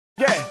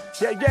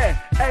Yeah,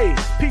 hey,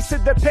 peace to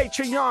the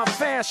Patreon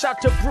fans. Shout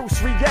to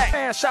Bruce React.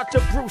 Fan, shout to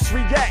Bruce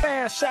React.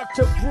 Fan, shout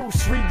to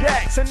Bruce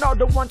Reacts. And all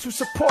the ones who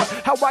support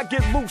how I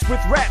get loose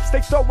with raps.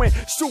 They throwing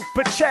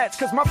super chats,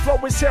 cause my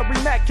flow is here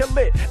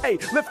immaculate. Hey,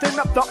 lifting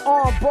up the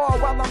arm bar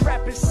while I'm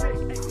rapping sick.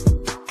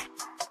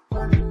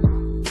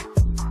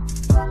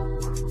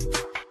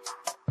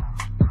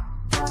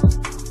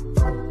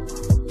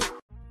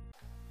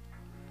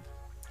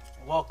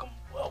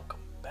 Welcome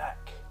back.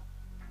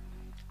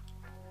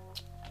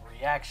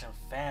 Reaction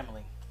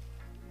family.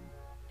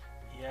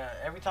 Yeah,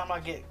 every time I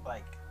get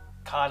like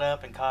caught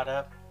up,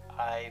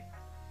 I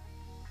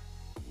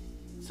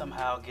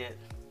somehow get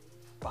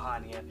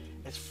behind again.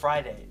 It's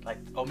Friday,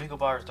 like Omegle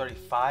Bars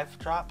 35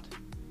 dropped,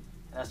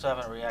 and I still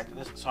haven't reacted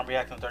this, so I'm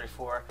reacting to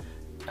 34,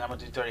 and I'm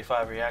gonna do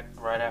 35 react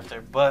right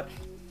after. But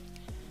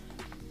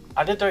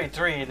I did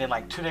 33, and then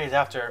like 2 days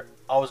after,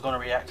 I was gonna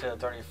react to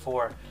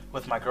 34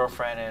 with my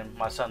girlfriend and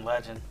my son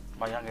Legend,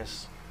 my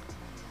youngest,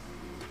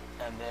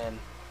 and then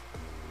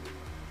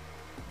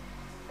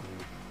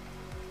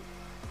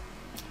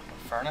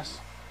Furnace.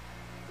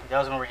 I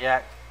was gonna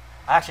react.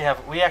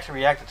 We actually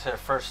reacted to the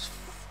first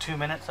 2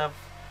 minutes of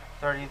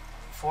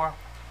 34,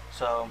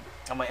 so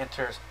I'm gonna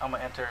enter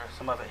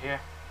some of it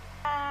here.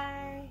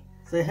 Hi.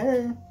 Say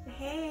hey.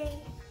 Hey.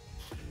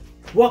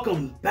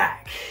 Welcome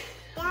back.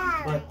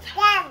 Dad.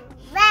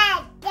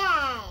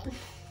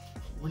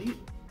 What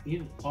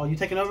are you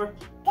taking over?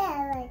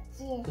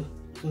 So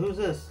who's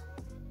this?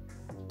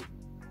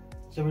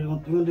 So we're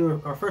gonna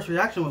do our first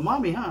reaction with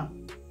mommy, huh?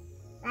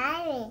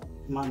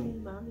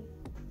 Mommy.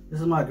 This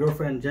is my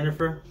girlfriend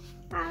Jennifer.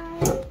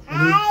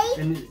 Hi.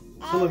 And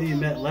some of you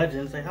met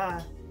Legend. Say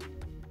hi.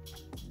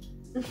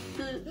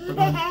 We're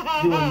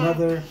gonna do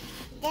another.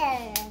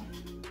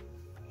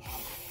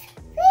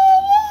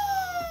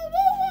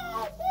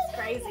 It's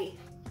crazy.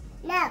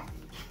 No.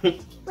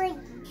 We're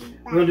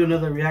gonna do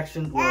another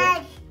reaction.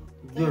 Well,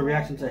 do a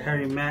reaction to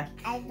Harry Mack.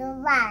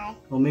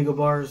 Omegle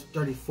Bars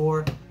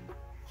 34.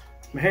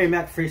 Harry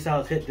Mack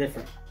freestyles hit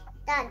different.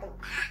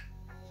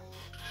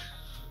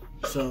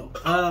 So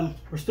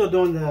we're still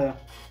doing the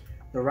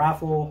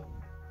raffle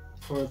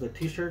for the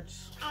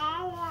t-shirts.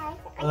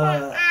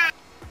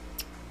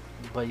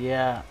 But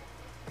yeah,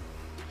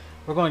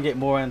 we're going to get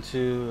more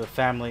into the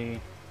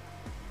family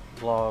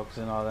vlogs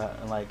and all that,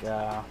 and like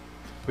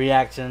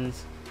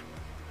reactions,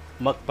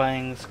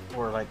 mukbangs,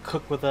 or like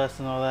cook with us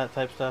and all that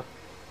type stuff.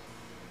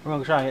 We're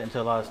going to try and get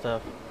into a lot of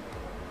stuff.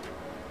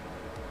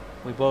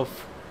 We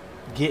both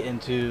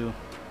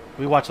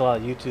we watch a lot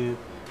of YouTube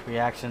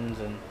reactions,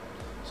 and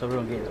so we're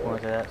going to get more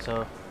into that.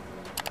 So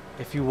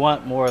if you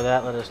want more of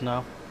that, let us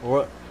know.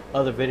 Or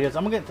other videos.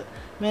 I'm going to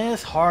man,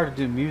 it's hard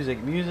to do music.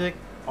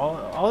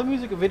 All the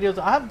music videos,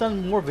 I've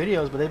done more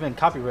videos, but they've been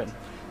copywritten,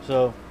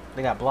 so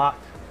they got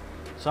blocked.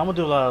 So I'm gonna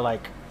do a lot of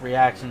like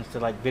reactions to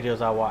like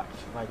videos I watch,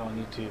 like on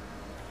YouTube.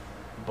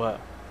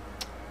 But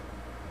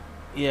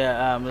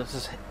yeah, this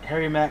is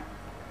Harry Mack,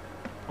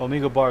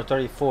 Omegle Bar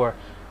 34.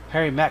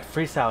 Harry Mack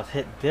freestyles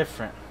hit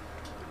different.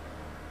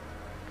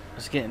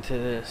 Let's get into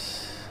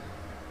this.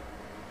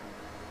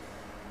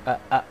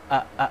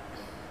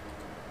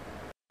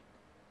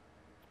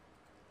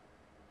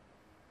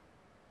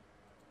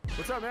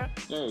 What's up, man?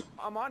 Hey.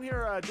 I'm on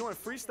here doing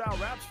freestyle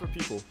raps for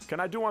people. Can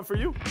I do one for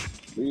you?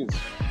 Please.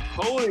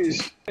 Holy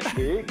shit,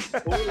 dude.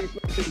 Holy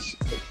fucking shit.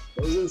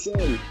 That was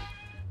insane.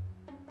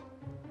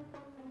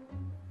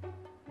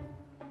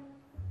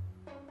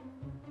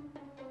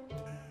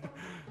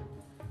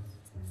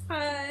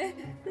 Hi.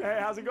 Hey,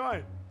 how's it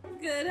going?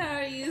 Good, how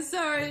are you?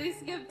 Sorry, we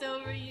skipped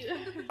over you.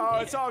 Oh,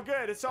 it's all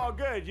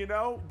good, you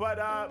know? But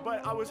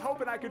I was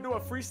hoping I could do a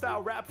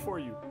freestyle rap for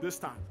you this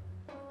time.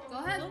 Go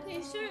ahead.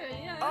 Okay, sure,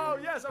 yeah. Oh,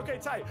 yes, okay,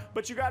 tight.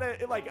 But you gotta,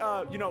 like,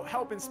 you know,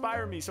 help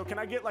inspire me. So can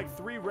I get, like,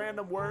 3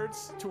 random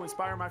words to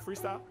inspire my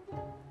freestyle?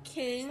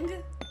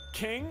 King.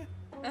 King?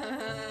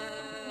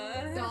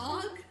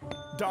 Dog.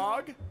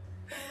 Dog?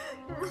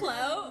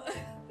 Clout.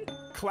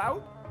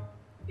 Clout?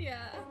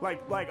 Yeah.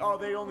 Like, oh,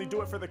 they only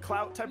do it for the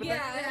clout type of thing?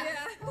 Yeah.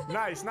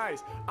 Nice.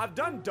 I've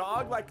done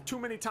dog, like, too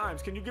many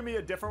times. Can you give me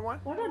a different one?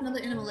 What about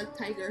another animal like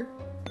tiger?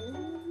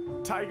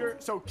 Tiger?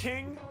 So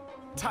king,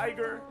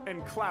 tiger,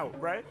 and clout,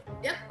 right?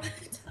 Yep.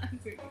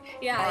 Tiger.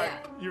 Yeah, All right,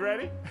 you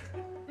ready?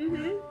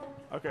 Mm-hmm.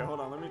 Okay, hold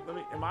on. Let me.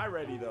 Am I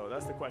ready though?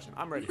 That's the question.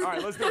 I'm ready. All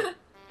right, let's do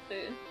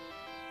it.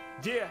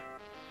 Yeah.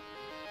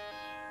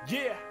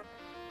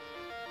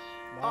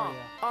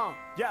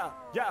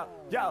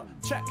 Yo,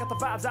 check out the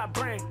vibes I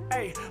bring.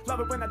 Ayy, love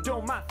it when I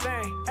do my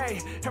thing.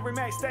 Ayy, every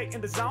man stay in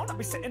the zone. I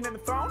be sitting in the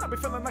throne. I be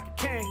feeling like a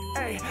king.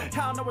 Ayy,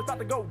 y'all know it's about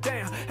to go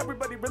down.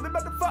 Everybody really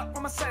about to fuck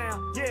with my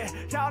sound. Yeah,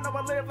 y'all know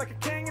I live like a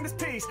king in this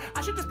piece.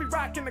 I should just be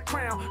rocking the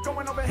crown,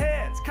 going over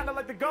heads, kinda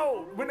like the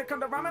gold. When it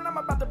comes to rhyming, I'm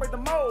about to break the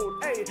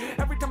mold. Ayy,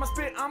 every time I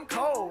spit, I'm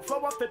cold. Flow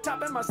off the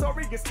top and my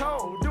story gets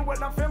told. Do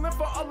what I'm feeling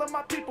for all of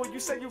my people. You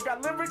say you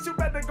got lyrics, you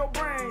better go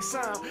bring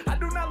some. I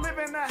do not live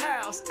in a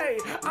house. Ayy,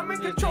 I'm in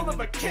control of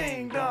a king.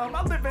 kingdom.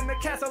 I live in the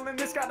castle and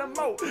it's got a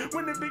moat.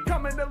 When it be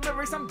coming to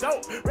lyrics, I'm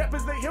dope.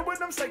 Rappers, they hear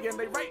what I'm saying,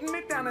 they writing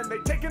it down and they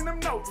taking them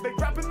notes. They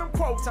dropping them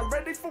quotes, I'm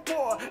ready for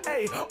war.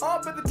 Hey,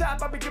 all for the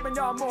top, I'll be giving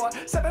y'all more.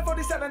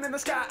 747 in the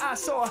sky, I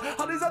saw.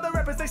 All these other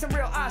rappers, they some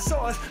real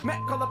eyesores. Mac,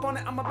 call up on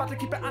it, I'm about to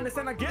keep it honest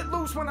and I get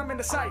loose when I'm in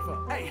the cypher.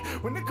 Hey,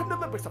 when it come to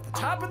lyrics off the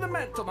top of the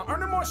mental, I'm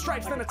earning more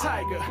stripes than a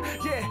tiger.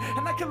 Yeah,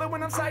 and I kill it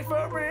when I'm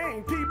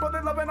ciphering. People,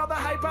 they loving all the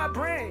hype I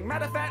bring.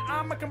 Matter of fact,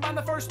 I'ma combine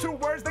the first two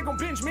words, they gon'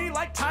 binge me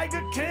like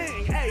Tiger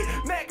King. Hey,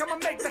 Mac, I'ma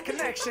make that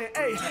connection.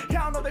 Hey,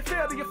 y'all know they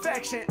feel the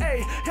affection.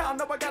 Hey, y'all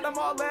know I got them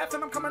all left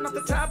and I'm coming off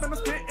the top and I'm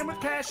spitting with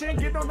passion.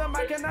 Get on the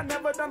mic and I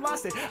never done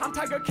lost it. I'm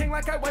Tiger King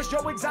like I was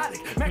Joe Exotic.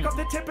 Mac off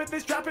the tip of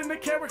this, dropping the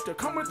character.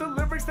 Come with the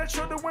lyrics that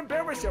should have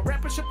embarrassed you.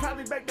 Rappers should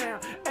probably back down.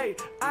 Hey,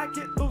 I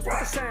get loose with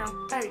the sound.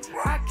 Hey,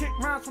 I kick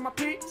rounds for my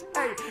peeps.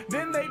 Hey,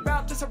 then they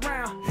bout to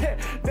surround. Hey,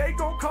 they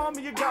gon' call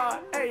me a god.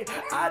 Hey,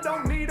 I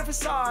don't need a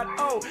facade.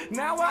 Oh,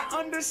 now I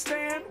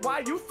understand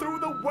why you threw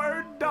the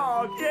word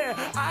dog. Yeah,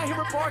 I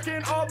hear it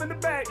barking all in the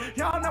back.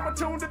 Y'all know I'm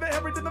tuned to the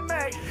heavy to the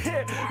Mac.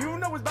 Yeah, you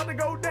know it's about to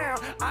go down.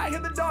 I hear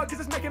the dog cause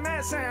it's making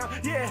that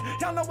sound. Yeah,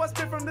 y'all know I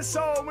spit from the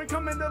soul. When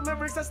coming to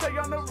lyrics, I stay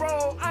on the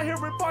roll. I hear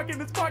it barking,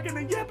 it's barking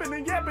and yapping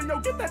and yapping. Yo,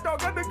 get that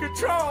dog under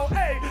control.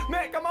 Hey,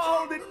 Mac, I'ma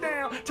hold it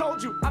down.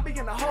 Told you, I be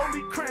in the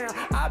holy crown.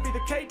 I be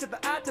the K to the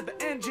I to the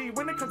NG.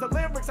 When it comes to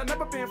lyrics, I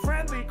never been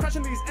friendly.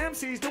 Crushing these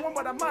MCs, doing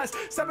what I must.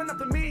 Stepping up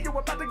to me, you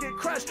about to get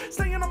crushed.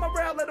 Staying on my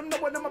rail, let them know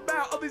what I'm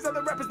about. All these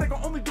other rappers, they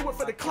gon' only do it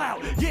for the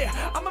clout. Yeah,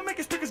 I'ma make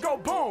his speakers go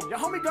boom. Your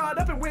homie got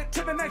up and went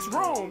to the next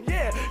room.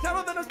 Yeah, y'all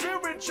know that I'm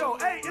spiritual.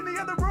 Hey, in the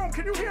other room,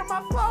 can you hear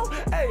my flow?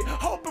 Hey,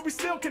 hoping we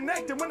still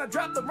connected. When I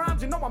drop the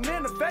rhymes, you know I'm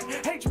in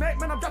effect. H-Mac,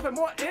 man, I'm dropping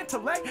more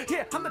intellect.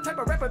 Yeah, I'm the type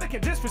of rapper that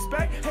can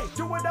disrespect. Hey,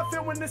 do what I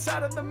feel when it's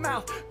out of the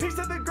mouth. Peace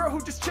to the girl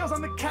who just chills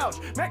on the couch.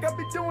 Mac, I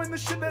be doing the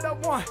shit that I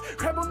want.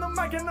 Grab on the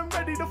mic and I'm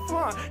ready to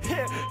flaunt.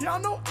 Yeah, y'all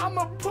know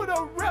I'ma put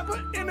a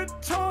rapper in a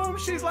tomb.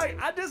 She's like,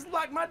 I just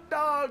locked my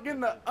dog in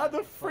the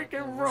other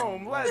freaking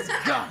room. Let's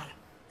go.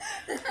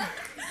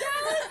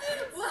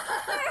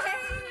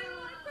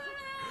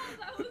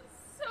 That was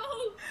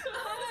so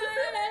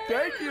good.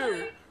 Thank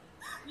you.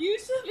 You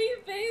should be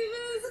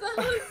famous. That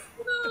was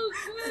so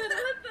good.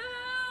 What the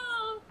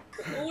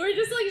hell? We're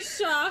just like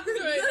shocked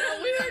right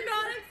now. We were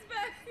not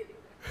expecting.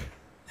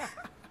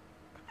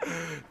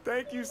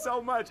 Thank you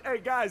so much. Hey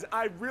guys,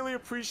 I really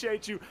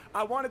appreciate you.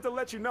 I wanted to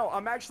let you know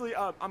I'm actually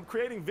I'm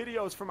creating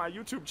videos for my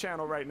YouTube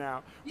channel right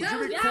now. Would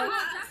you be Yeah, cool? we'll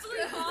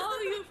definitely follow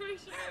you for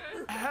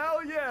sure.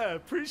 Hell yeah,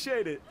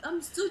 appreciate it.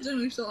 I'm still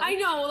doing so. I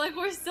know, like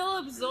we're still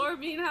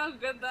absorbing how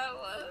good that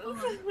was.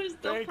 We're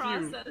still Thank you.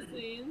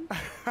 processing.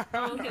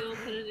 Oh, okay, we'll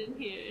put it in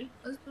here.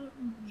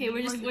 Okay,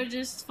 we're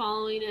just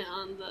following it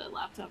on the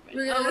laptop right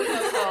now.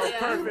 Oh, Yeah,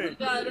 perfect.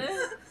 got it.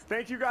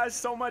 Thank you guys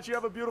so much. You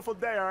have a beautiful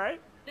day, all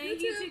right?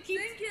 Thank You you. too. To keep,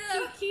 Thank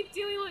you. keep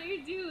doing what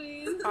you're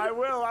doing. I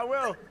will.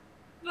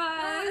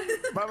 Bye.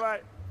 Bye-bye.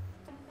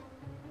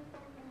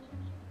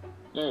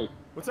 Hey,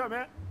 What's up,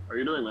 man? how are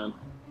you doing, man?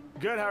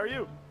 Good, how are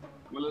you?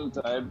 I'm a little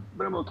tired,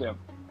 but I'm okay.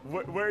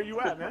 Where are you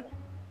at, man?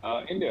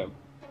 India.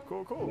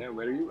 Cool, cool. Yeah,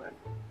 where are you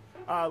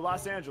at?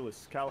 Los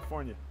Angeles,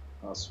 California.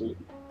 Oh, sweet.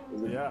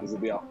 Yeah. Is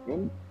it the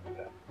afternoon?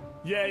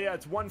 Yeah. Yeah,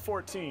 it's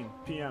 1:14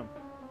 p.m.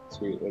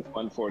 Sweet. It's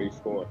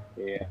 1:44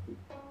 a.m.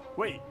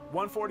 Wait,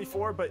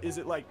 1:44, but is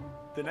it like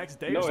the next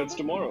day or No, something? it's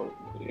tomorrow.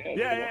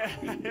 Yeah.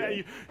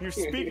 You're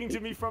speaking to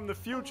me from the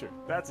future.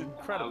 That's I'm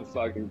incredible.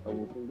 fucking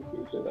coming from the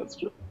future. That's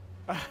true.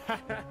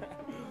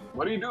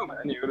 What do you do, man?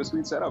 You got a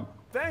sweet setup.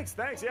 Thanks.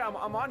 Yeah,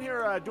 I'm on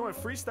here doing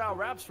freestyle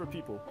raps for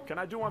people. Can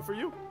I do one for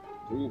you?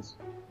 Please.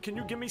 Can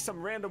you give me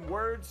some random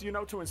words, you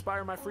know, to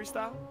inspire my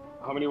freestyle?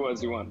 How many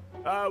words do you want?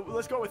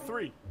 Let's go with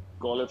 3.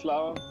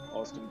 Cauliflower,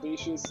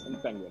 ostentatious,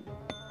 and penguin.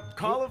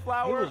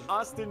 Cauliflower, was-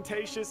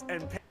 ostentatious,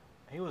 and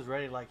He was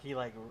ready, like he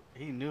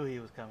knew he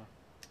was coming.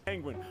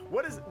 penguin.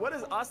 What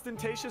does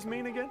ostentatious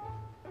mean again?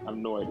 I have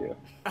no idea.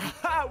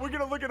 We're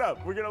gonna look it up.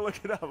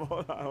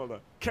 Hold on.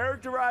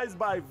 Characterized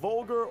by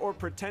vulgar or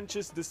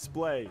pretentious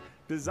display,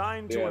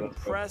 designed to Yeah, that's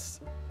impress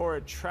or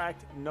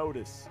attract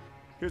notice.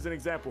 Here's an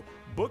example.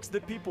 Books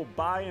that people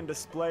buy and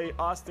display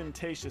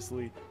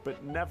ostentatiously,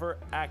 but never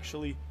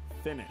actually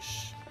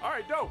finish. All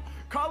right, dope.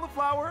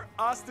 Cauliflower,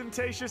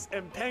 ostentatious,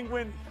 and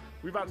penguin.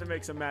 We about to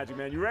make some magic,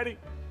 man. You ready?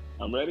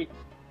 I'm ready.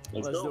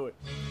 Let's go. do it.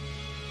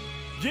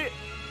 Yeah.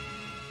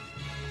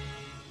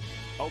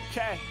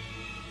 Okay.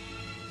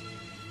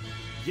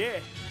 Yeah.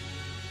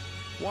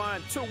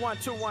 1, 2, 1,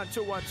 2, 1,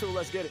 2, 1, 2.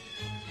 Let's get it.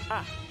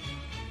 Ah.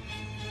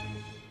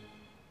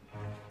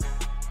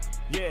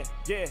 Yeah.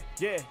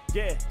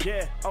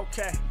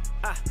 Okay.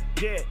 Ah.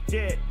 Yeah.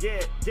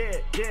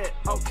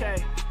 Okay.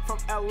 From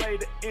LA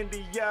to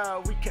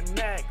India, we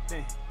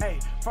connecting. Hey,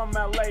 from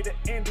LA to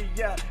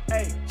India.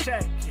 Hey,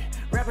 check it.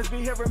 rappers be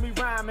hearing me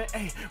rhyming,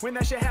 ayy. When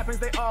that shit happens,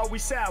 they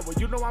always sour.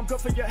 You know I'm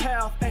good for your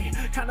health, ayy.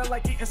 Kinda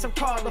like eating some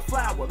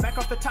cauliflower. Back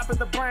off the top of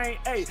the brain,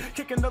 ayy.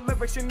 Kicking the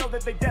lyrics, you know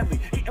that they deadly.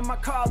 Eating my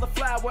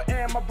cauliflower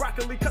and my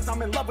broccoli, cause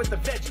I'm in love with the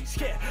veggies,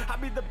 yeah. I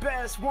be the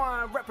best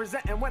one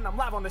representing when I'm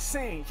live on the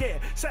scene, yeah.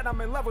 Said I'm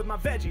in love with my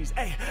veggies,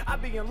 ayy. I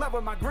be in love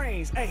with my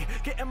greens, ayy.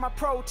 Getting my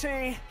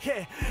protein,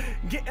 yeah.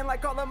 Getting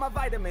like all of my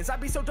vitamins. I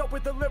be so dope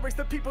with the lyrics,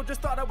 the people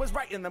just thought I was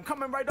writing them.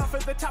 Coming right off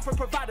at the top and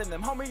providing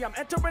them. Homie, I'm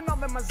entering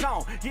all in my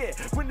zone, yeah.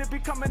 When it be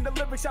coming the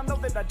lyrics, y'all know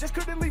that I just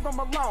couldn't leave them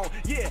alone,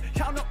 yeah.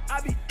 Y'all know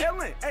I be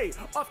illin', ayy.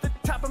 Off the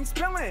top I'm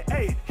spilling,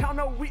 ayy. Y'all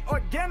know we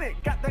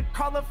organic, got the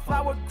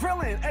cauliflower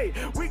grilling,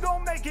 ayy. We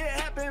gon' make it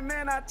happen,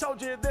 man. I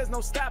told you there's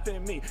no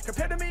stopping me.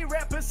 Compared to me,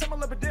 rappers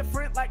similar but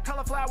different, like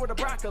cauliflower to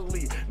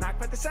broccoli. Not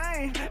quite the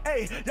same,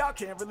 ayy. Y'all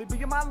can't really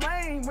be in my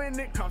lane. When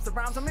it comes to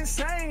rhymes, I'm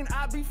insane.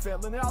 I be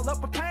feeling it all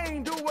up with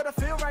pain. Do what I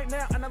feel right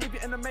now, and I leave you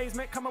in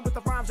amazement. Coming with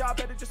the rhymes, y'all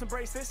better just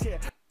embrace this, yeah.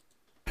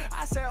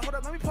 I said, hold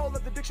up, let me pull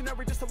up the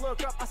dictionary just to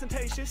look up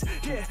ostentatious.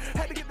 Yeah,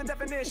 had to get the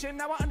definition,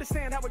 now I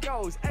understand how it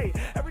goes. Hey,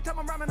 every time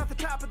I'm rhyming off the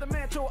top of the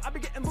mantle, I be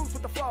getting loose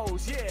with the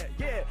flows. Yeah,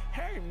 yeah,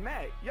 Harry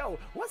Mack, yo,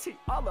 what's he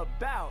all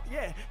about?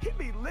 Yeah, he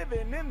be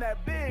living in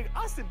that big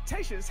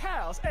ostentatious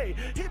house. Hey,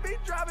 he be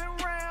driving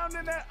around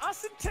in that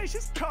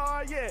ostentatious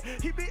car. Yeah,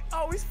 he be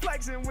always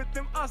flexing with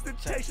them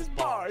ostentatious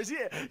bars.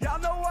 Yeah, y'all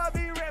know I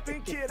be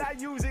rapping, kid, I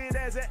use it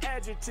as an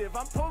adjective.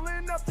 I'm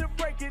pulling up to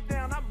break it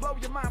down, I blow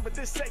your mind with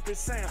this sacred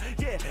sound.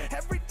 Yeah.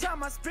 Every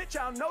time I spit,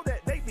 y'all know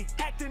that they be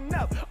acting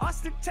up.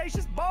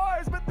 Ostentatious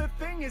bars, but the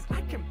thing is,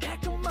 I can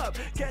back them up.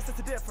 Guess that's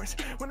the difference.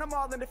 When I'm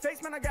all in the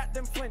face, man, I got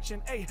them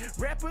flinching. Ayy,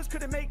 rappers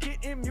couldn't make it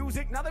in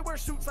music. Now they wear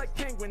suits like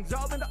penguins,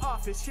 all in the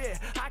office. Yeah,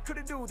 I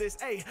couldn't do this.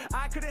 Ayy,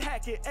 I couldn't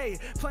hack it. Ayy,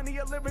 plenty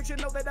of lyrics, you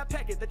know that I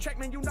pack it. The track,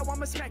 man, you know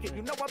I'ma smack it.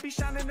 You know I be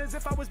shining as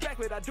if I was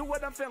backlit. I do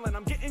what I'm feeling,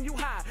 I'm getting you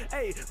high.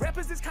 Ayy,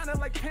 rappers is kinda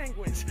like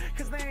penguins,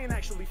 cause they ain't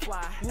actually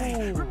fly.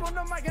 Ayy, rip on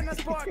the mic and I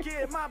spark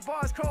it. My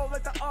bars cold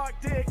like the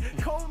Arctic.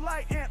 Cold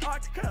like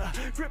Antarctica.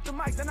 Grip the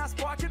mic, then I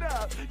spark it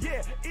up.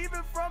 Yeah,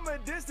 even from a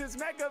distance,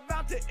 Mac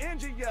about to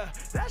injure ya.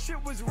 That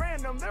shit was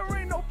random. There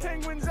ain't no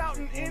penguins out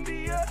in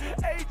India.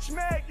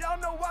 H-Mac, y'all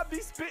know I be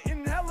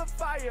spitting hella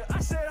fire. I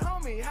said,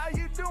 homie, how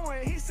you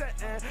doing? He said,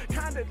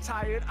 kinda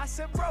tired. I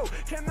said, bro,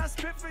 can I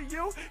spit for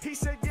you? He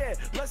said, yeah,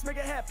 let's make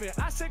it happen.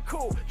 I said,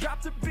 cool,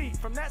 drop the beat.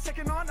 From that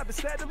second on, I've been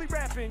steadily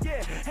rapping,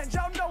 yeah. And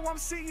y'all know I'm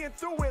seeing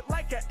through it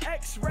like an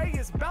X-ray.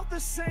 It's about the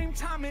same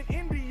time in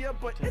India,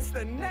 but it's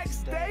the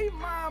next day.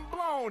 Mind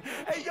blown.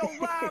 Hey, yo,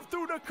 live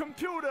through the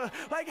computer.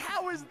 Like,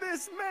 how is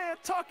this man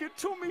talking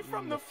to me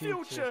from the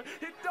future?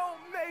 It don't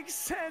make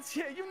sense.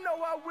 Yeah, you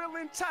know I will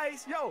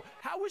entice. Yo,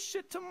 how is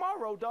shit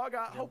tomorrow, dog?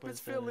 I hope it's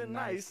feeling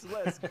nice.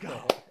 Let's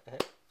go.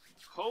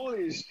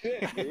 Holy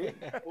shit, dude.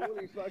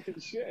 Holy fucking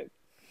shit.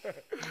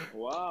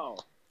 Wow.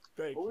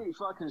 Thank you. Holy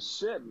fucking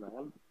shit,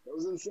 man. That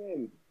was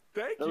insane.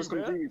 Thank That you, was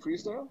man. completely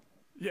freestyle?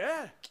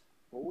 Yeah.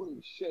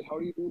 Holy shit, how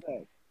do you do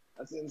that?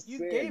 That's insane.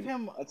 You gave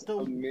him That's the,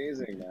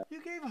 amazing, man.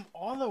 You gave him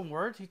all the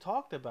words he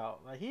talked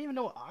about. Like, he didn't even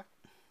know.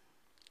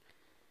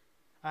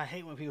 I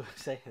hate when people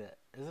say that.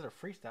 Is it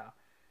a freestyle?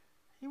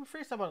 He would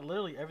freestyle about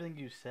literally everything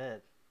you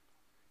said.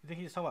 You think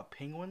he was talking about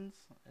penguins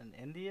in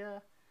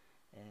India,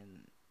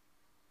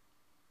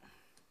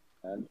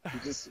 And you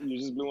just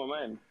blew my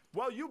mind.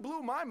 Well, you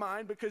blew my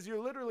mind because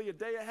you're literally a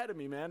day ahead of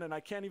me, man, and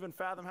I can't even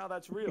fathom how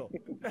that's real.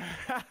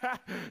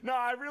 No,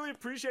 I really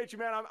appreciate you,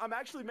 man. I'm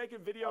actually making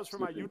videos for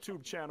my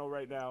YouTube channel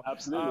right now.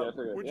 Absolutely, I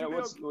figured. Would Yeah, you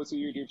what's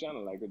your YouTube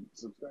channel? I could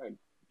subscribe.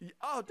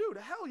 Oh, dude,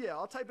 hell yeah.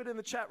 I'll type it in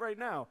the chat right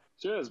now.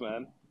 Cheers,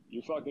 man.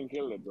 You fucking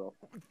killed it, bro.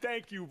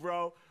 Thank you,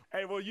 bro.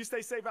 Hey, well, you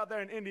stay safe out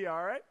there in India,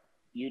 all right?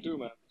 You too,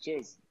 man.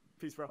 Cheers.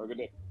 Peace, bro. Have a good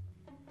day.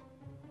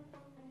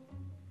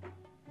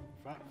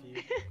 front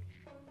view.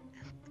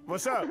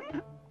 What's up?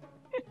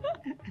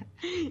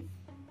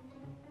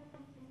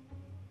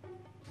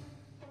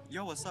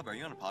 Yo, what's up? Are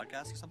you on a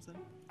podcast or something?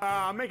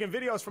 I'm making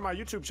videos for my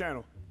YouTube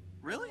channel.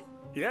 Really?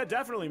 Yeah,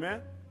 definitely,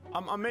 man.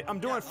 I'm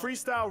doing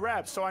freestyle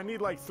rap, so I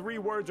need like 3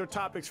 words or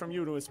topics from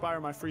you to inspire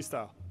my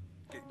freestyle.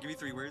 Give me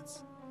 3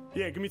 words.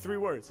 Yeah, give me 3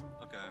 words.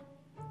 Okay.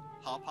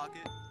 Hot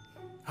pocket.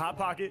 Hot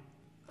pocket.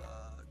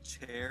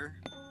 Chair.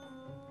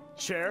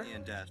 Chair.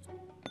 And desk.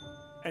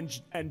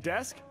 And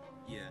desk?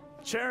 Yeah.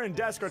 Chair and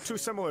desk are too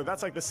similar.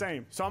 That's like the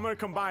same. So I'm gonna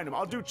combine them.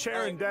 I'll do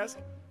chair and desk,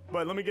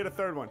 but let me get a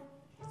 3rd one.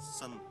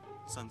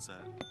 Sunset.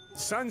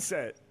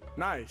 Sunset.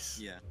 Nice.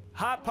 Yeah.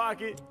 Hot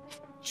pocket,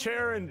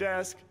 chair and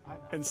desk,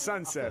 and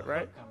sunset,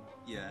 right?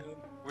 Yeah.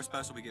 We're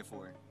special, we get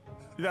 4.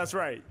 That's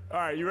right. All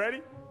right, you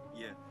ready?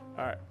 Yeah.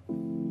 All right.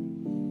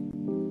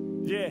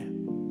 Yeah.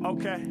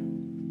 Okay.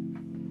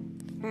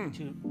 2,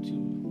 2.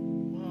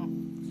 Well,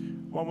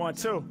 1, 1,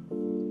 2.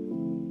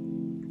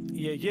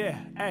 Yeah, yeah.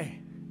 Hey.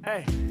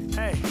 Hey,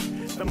 hey,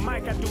 the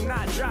mic, I do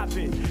not drop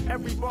it.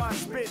 Every bar I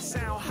spit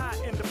sound hot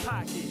in the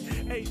pocket.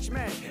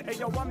 H-Man, hey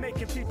yo, I'm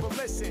making people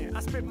listen. I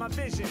spit my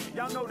vision,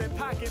 y'all know that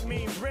pocket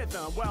means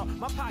rhythm. Well,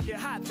 my pocket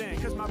hot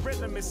then, cause my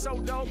rhythm is so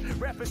dope.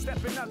 Rappers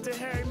stepping up to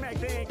Harry Mack,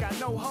 they ain't got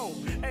no hope.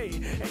 Hey,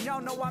 and y'all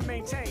know I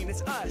maintain,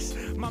 it's us.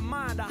 My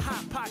mind a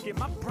hot pocket,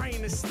 my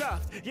brain is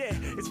stuffed. Yeah,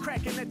 it's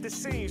cracking at the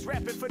seams,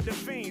 rapping for the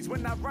fiends.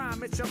 When I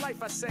rhyme, it's your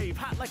life I save,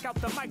 hot like out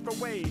the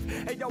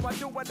microwave. Hey yo, I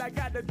do what I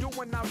gotta do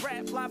when I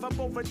rap, live up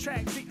over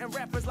tracks, eating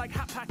rappers like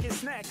Hot Pocket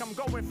snack. I'm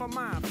going for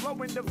mine,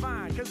 flowing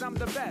divine, cause I'm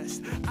the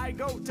best. I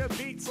go to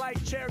beats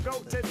like chair go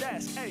to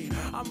desk. Hey,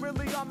 I'm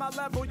really on my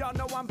level, y'all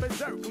know I'm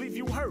berserk, leave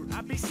you hurt.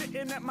 I be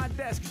sitting at my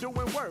desk doing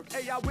work.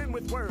 Hey, I win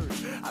with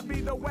words, I be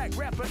the whack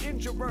rapper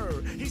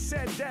injurer. He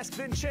said desk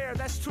then chair,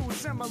 that's too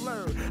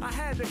similar. I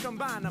had to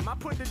combine them, I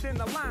put it in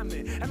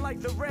alignment. And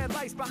like the red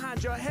lights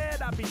behind your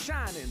head, I be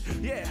shining.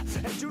 Yeah,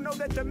 and you know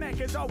that the Mac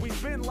has always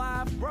been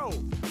live. Bro,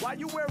 why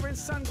you wearing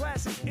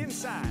sunglasses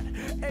inside?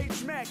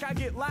 H-Mac, I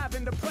get live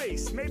in the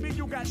place. Maybe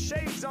you got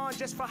shades on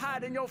just for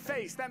hiding your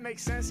face. That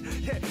makes sense.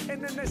 Yeah,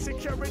 and then the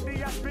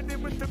security, I spit it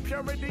with the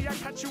purity. I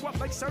cut you up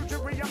like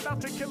surgery. I'm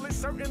about to kill it,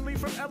 certainly.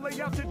 From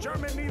LA out to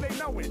Germany, they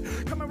know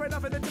it. Coming right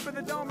off of the tip of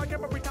the dome like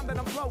every time that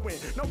I'm flowing.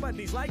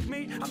 Nobody's like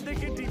me. I'm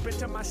digging deep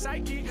into my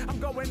psyche. I'm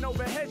going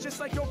overhead just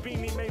like your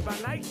beanie made by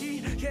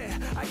Nike. Yeah,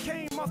 I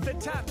came off the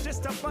top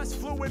just to bust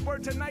fluid.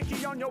 Word to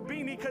Nike on your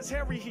beanie, cause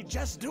Harry, he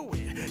just do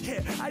it.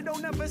 Yeah, I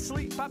don't ever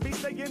sleep. I be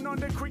staying on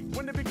the creep.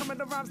 When it be coming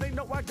to rhymes, they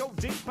know I go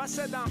deep. I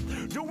said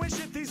I'm doing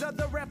shit these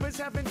other rappers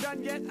haven't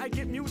done yet. I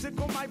get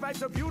musical, my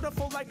vibes are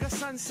beautiful like a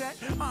sunset.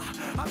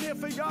 I'm here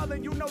for y'all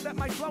and you know that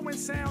my flowing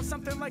sounds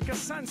something like a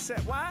sunset.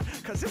 Why?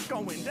 Cause it's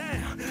going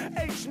down.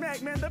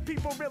 H-Mac, man, the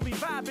people really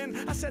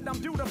vibing. I said I'm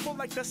beautiful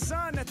like the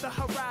sun at the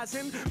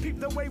horizon. Peep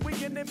the way we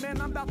in it,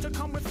 man, I'm about to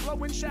come with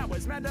flowing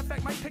showers. Matter of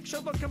fact, my picture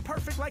looking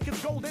perfect like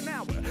it's golden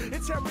hour.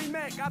 It's Harry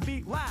Mack, I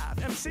be live,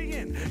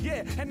 MCing,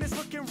 yeah, and it's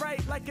looking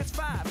right like it's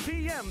 5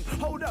 p.m.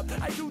 Hold up,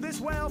 I do this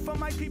well, for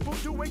my people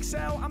do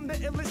excel. I'm the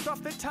illest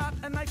off the top,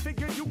 and I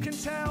figure you can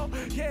tell.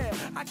 Yeah,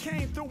 I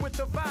came through with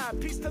the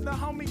vibe. Peace to the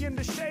homie in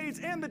the shades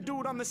and the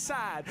dude on the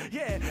side.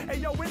 Yeah, hey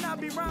yo, when I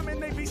be rhyming,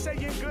 they be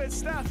saying good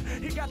stuff.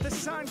 He got the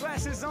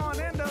sunglasses on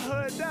and the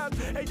hood up.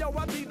 Hey yo,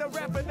 I be the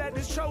rapper that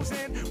is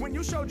chosen. When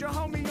you showed your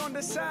homie on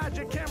the side,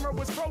 your camera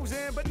was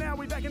frozen. But now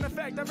we back in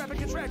effect, I rap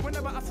and track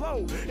whenever I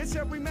flow. It's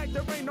Harry Mack,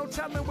 there ain't no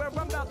telling where I'm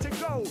about to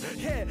go.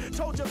 Yeah,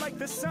 told you like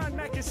the sun,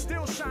 Mac is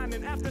still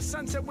shining. After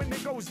sunset when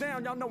it goes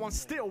down, y'all know I'm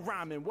still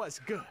rhyming. What's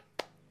good?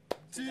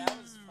 Dude, That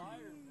was fire,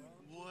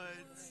 bro. what?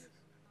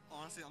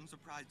 Honestly, I'm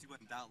surprised you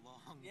went that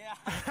long.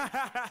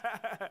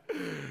 Yeah.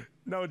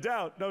 No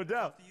doubt, no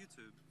doubt. To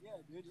YouTube. Yeah,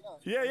 dude,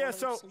 Yeah, yeah,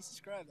 so-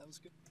 subscribe. That was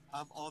good.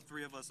 All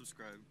three of us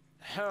subscribed.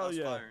 Hell That's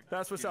yeah, fire.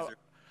 that's what's up. User.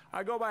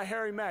 I go by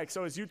Harry Mack,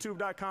 so it's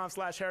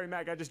youtube.com/Harry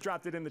Mack. I just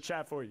dropped it in the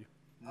chat for you.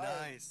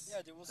 Nice.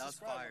 Yeah, dude, we'll That's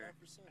subscribe. fire.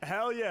 100%.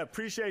 Hell yeah,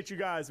 appreciate you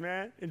guys,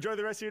 man. Enjoy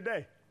the rest of your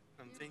day.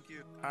 Thank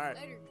you. All right,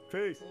 Later.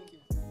 peace. Thank you.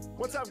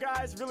 What's up,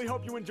 guys? Really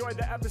hope you enjoyed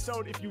the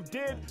episode. If you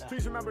did,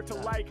 please remember to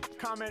like,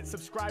 comment,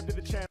 subscribe to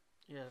the channel.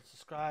 Yeah,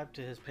 subscribe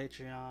to his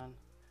Patreon.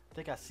 I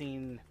think I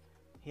seen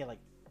he had like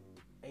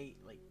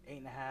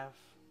 8.5,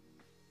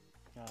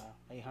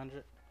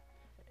 800,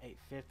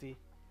 850.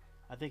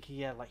 I think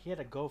he had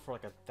to go for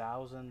like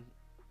 1,000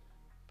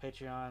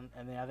 Patreon,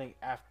 and then I think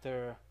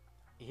after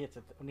he hits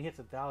when he hits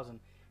 1,000,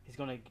 he's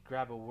gonna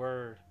grab a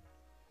word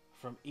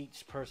from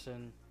each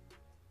person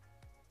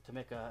to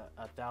make a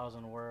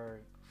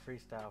 1,000-word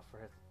freestyle for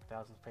his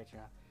 1,000th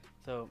Patreon.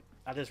 So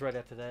I just read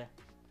that today.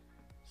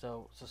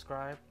 So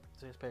subscribe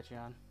to his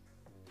Patreon,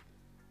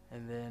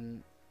 and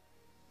then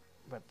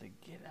about to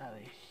get out of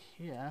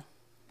here.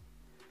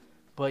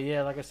 But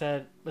yeah, like I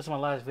said, this is my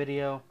last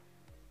video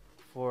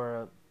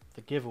for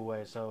the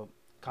giveaway. So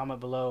comment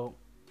below,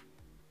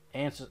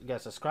 and you gotta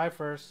subscribe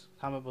first.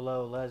 Comment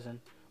below legend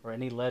or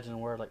any legend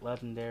word like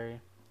legendary,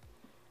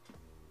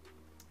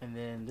 and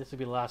then this will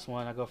be the last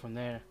one. I go from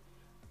there.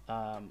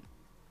 I'm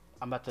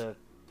about to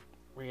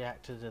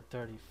react to the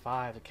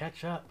 35 to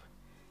catch up.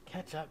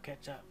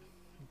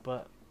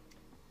 But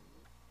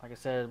like I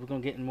said, we're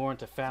gonna get more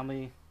into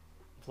family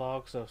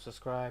vlogs, so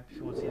subscribe if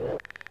you want to see that.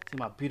 See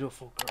my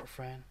beautiful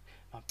girlfriend,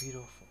 my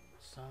beautiful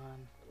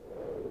son.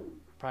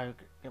 Probably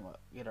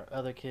get our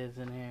other kids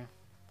in here,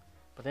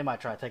 but they might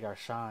try to take our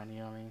shine, you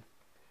know what I mean?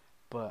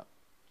 But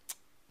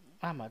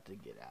I'm about to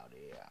get out of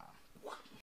here.